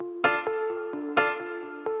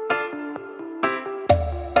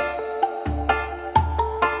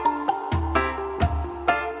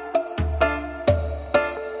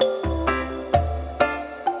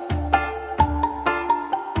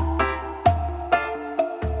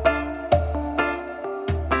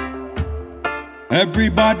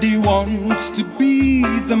Everybody wants to be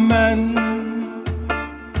the man,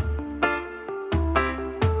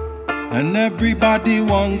 and everybody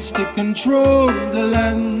wants to control the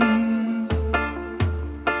lands.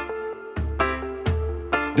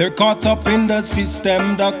 They're caught up in the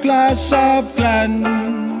system, the clash of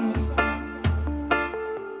clans.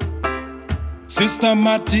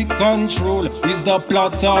 Systematic control is the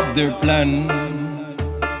plot of their plan.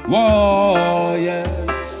 Whoa,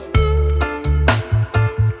 yes.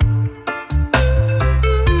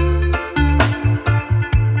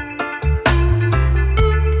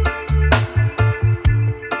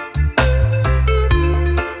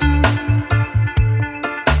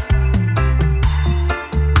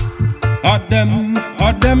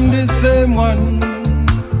 Are them the same one?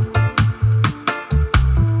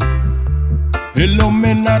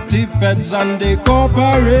 Illuminati feds and the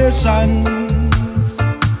corporations,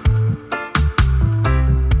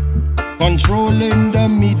 controlling the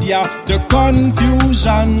media, the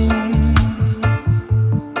confusion.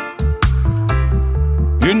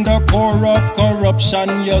 In the core of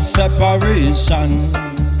corruption, your separation.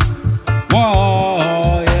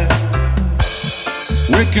 Whoa, yeah.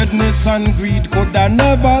 Wickedness and greed could I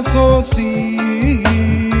never so see.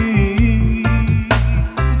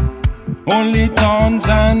 Only thorns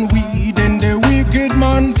and weed in the wicked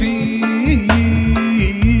man feed.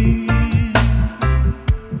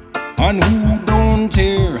 And who don't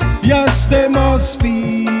hear, yes they must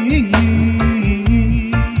feel.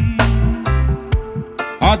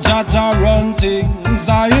 A judge a run things,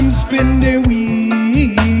 I am spin the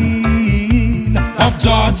wheel of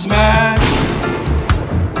judgment.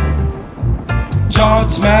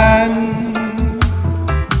 Judgment,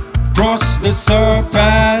 crush the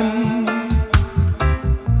serpent,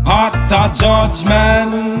 heart of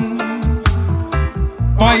judgment,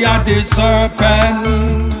 fire the serpent.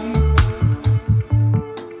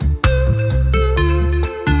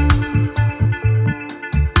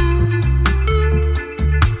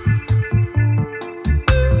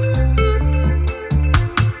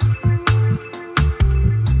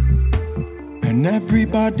 And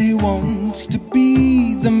everybody wants to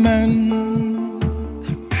be the man.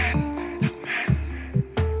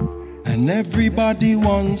 And everybody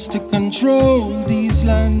wants to control these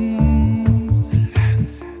lands.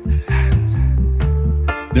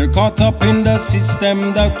 They're caught up in the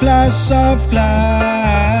system, the clash of clans.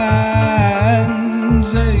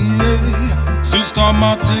 Hey, hey.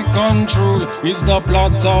 Systematic control is the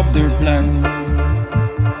plot of their plan.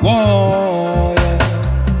 Whoa, yeah.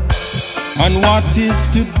 And what is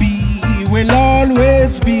to be will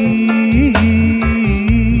always be.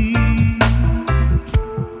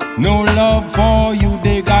 No love for you,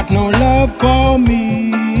 they got no love for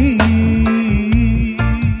me.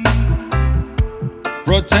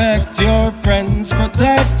 Protect your friends,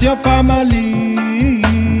 protect your family,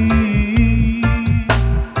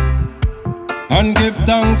 and give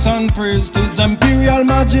thanks and praise to His Imperial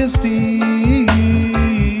Majesty.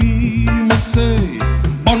 Me say,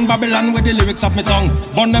 Bun Babylon with the lyrics of me tongue.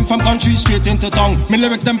 Bun them from country straight into tongue. Me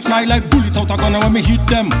lyrics them fly like bullet out a gun. And when me hit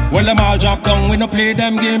them, well them all drop down. We no play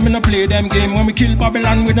them game, we no play them game. When we kill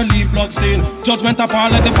Babylon, we no leave blood stain. Judgment a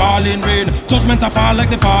fall like the falling rain. Judgment a fall like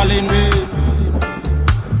the falling rain.